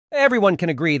Everyone can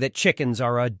agree that chickens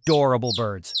are adorable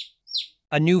birds.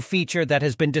 A new feature that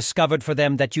has been discovered for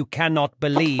them that you cannot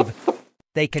believe: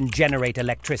 they can generate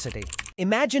electricity.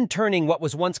 Imagine turning what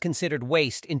was once considered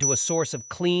waste into a source of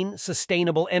clean,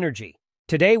 sustainable energy.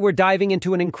 Today, we're diving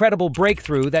into an incredible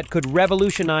breakthrough that could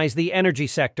revolutionize the energy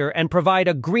sector and provide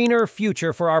a greener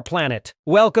future for our planet.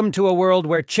 Welcome to a world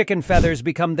where chicken feathers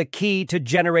become the key to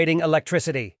generating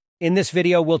electricity. In this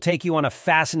video, we'll take you on a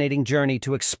fascinating journey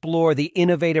to explore the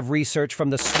innovative research from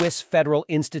the Swiss Federal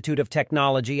Institute of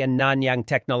Technology and Nanyang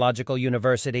Technological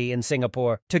University in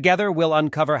Singapore. Together, we'll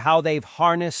uncover how they've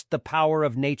harnessed the power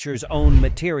of nature's own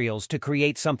materials to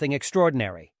create something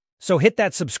extraordinary. So hit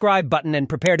that subscribe button and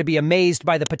prepare to be amazed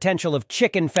by the potential of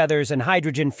chicken feathers and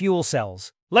hydrogen fuel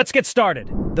cells. Let's get started.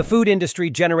 The food industry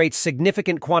generates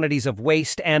significant quantities of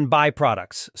waste and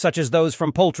byproducts, such as those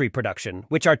from poultry production,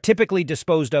 which are typically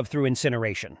disposed of through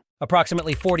incineration.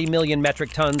 Approximately 40 million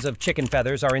metric tons of chicken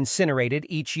feathers are incinerated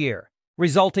each year,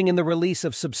 resulting in the release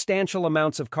of substantial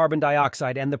amounts of carbon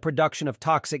dioxide and the production of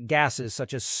toxic gases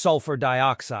such as sulfur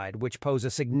dioxide, which pose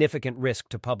a significant risk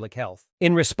to public health.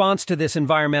 In response to this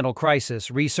environmental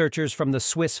crisis, researchers from the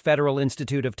Swiss Federal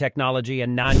Institute of Technology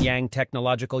and Nanyang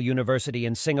Technological University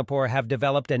in Singapore have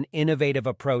developed an innovative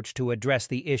approach to address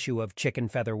the issue of chicken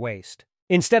feather waste.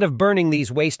 Instead of burning these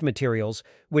waste materials,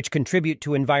 which contribute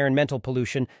to environmental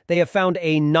pollution, they have found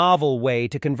a novel way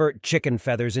to convert chicken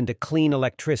feathers into clean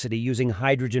electricity using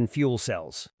hydrogen fuel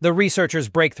cells. The researchers'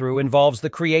 breakthrough involves the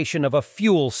creation of a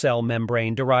fuel cell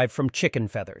membrane derived from chicken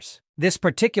feathers. This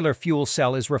particular fuel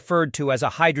cell is referred to as a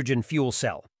hydrogen fuel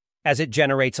cell, as it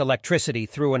generates electricity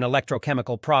through an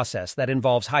electrochemical process that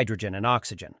involves hydrogen and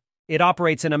oxygen. It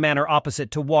operates in a manner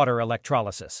opposite to water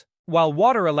electrolysis. While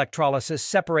water electrolysis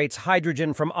separates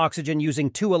hydrogen from oxygen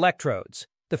using two electrodes,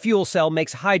 the fuel cell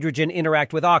makes hydrogen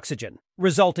interact with oxygen,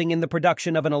 resulting in the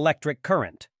production of an electric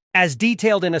current. As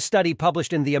detailed in a study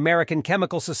published in the American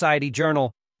Chemical Society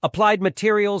journal, Applied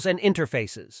Materials and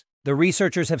Interfaces, the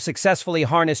researchers have successfully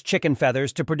harnessed chicken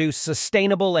feathers to produce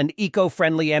sustainable and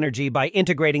eco-friendly energy by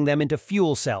integrating them into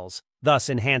fuel cells, thus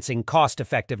enhancing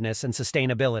cost-effectiveness and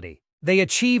sustainability. They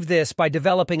achieve this by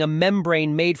developing a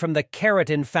membrane made from the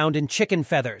keratin found in chicken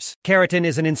feathers. Keratin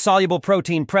is an insoluble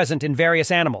protein present in various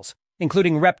animals,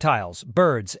 including reptiles,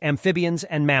 birds, amphibians,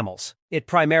 and mammals. It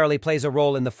primarily plays a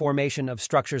role in the formation of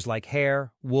structures like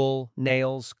hair, wool,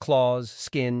 nails, claws,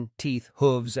 skin, teeth,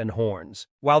 hooves, and horns.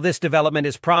 While this development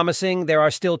is promising, there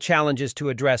are still challenges to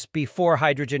address before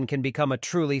hydrogen can become a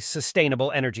truly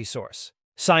sustainable energy source.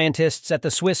 Scientists at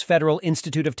the Swiss Federal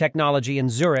Institute of Technology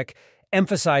in Zurich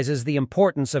emphasizes the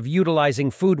importance of utilizing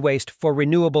food waste for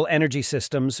renewable energy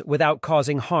systems without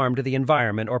causing harm to the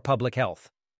environment or public health.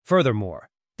 Furthermore,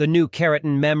 the new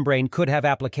keratin membrane could have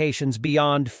applications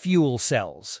beyond fuel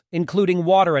cells, including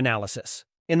water analysis.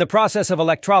 In the process of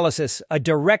electrolysis, a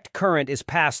direct current is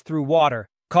passed through water,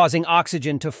 causing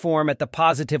oxygen to form at the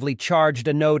positively charged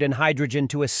anode and hydrogen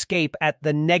to escape at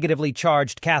the negatively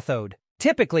charged cathode.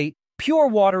 Typically, pure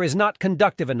water is not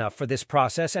conductive enough for this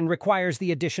process and requires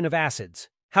the addition of acids.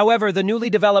 However, the newly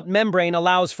developed membrane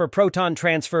allows for proton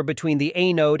transfer between the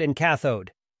anode and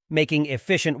cathode, making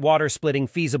efficient water splitting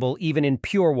feasible even in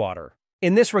pure water.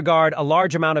 In this regard, a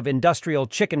large amount of industrial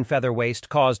chicken feather waste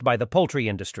caused by the poultry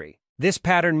industry. This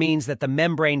pattern means that the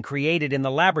membrane created in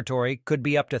the laboratory could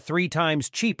be up to 3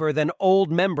 times cheaper than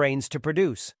old membranes to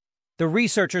produce. The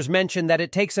researchers mentioned that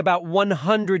it takes about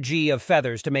 100 g of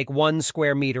feathers to make 1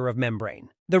 square meter of membrane.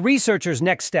 The researchers'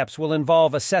 next steps will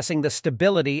involve assessing the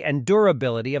stability and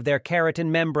durability of their keratin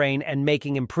membrane and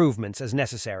making improvements as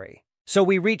necessary. So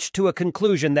we reached to a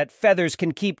conclusion that feathers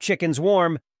can keep chickens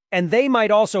warm, and they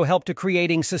might also help to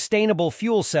creating sustainable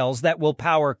fuel cells that will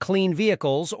power clean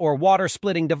vehicles or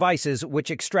water-splitting devices which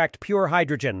extract pure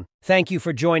hydrogen. Thank you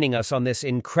for joining us on this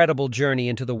incredible journey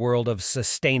into the world of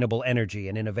sustainable energy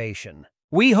and innovation.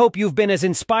 We hope you've been as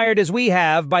inspired as we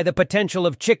have by the potential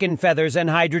of chicken feathers and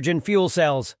hydrogen fuel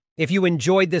cells. If you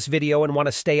enjoyed this video and want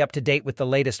to stay up to date with the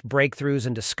latest breakthroughs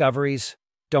and discoveries,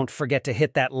 don't forget to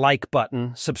hit that like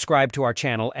button, subscribe to our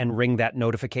channel, and ring that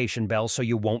notification bell so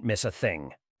you won't miss a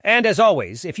thing. And as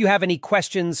always, if you have any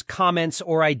questions, comments,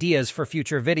 or ideas for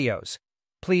future videos,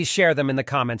 please share them in the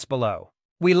comments below.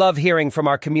 We love hearing from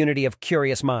our community of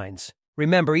curious minds.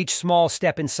 Remember, each small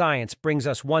step in science brings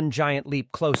us one giant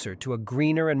leap closer to a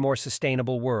greener and more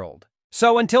sustainable world.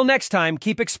 So until next time,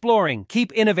 keep exploring,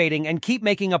 keep innovating, and keep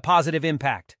making a positive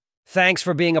impact. Thanks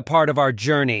for being a part of our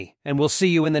journey, and we'll see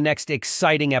you in the next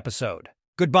exciting episode.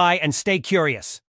 Goodbye and stay curious.